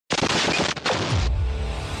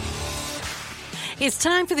It's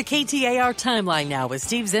time for the KTAR Timeline now with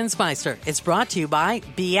Steve Zinsmeister. It's brought to you by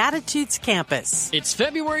Beatitudes Campus. It's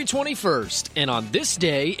February 21st, and on this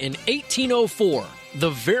day in 1804,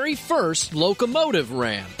 the very first locomotive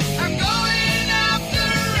ran. I'm going off the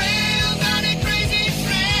rails on a crazy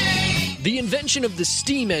train. The invention of the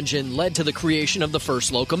steam engine led to the creation of the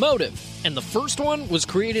first locomotive, and the first one was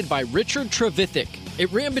created by Richard Trevithick.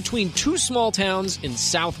 It ran between two small towns in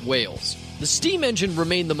South Wales. The steam engine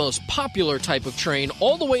remained the most popular type of train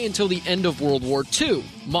all the way until the end of World War II.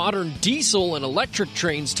 Modern diesel and electric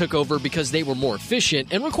trains took over because they were more efficient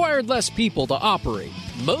and required less people to operate.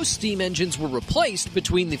 Most steam engines were replaced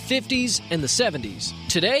between the 50s and the 70s.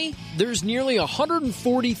 Today, there's nearly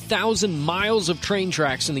 140,000 miles of train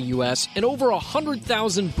tracks in the U.S. and over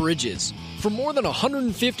 100,000 bridges. For more than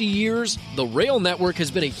 150 years, the rail network has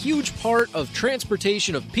been a huge part of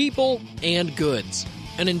transportation of people and goods.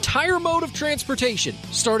 An entire mode of transportation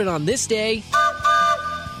started on this day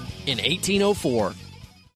in 1804.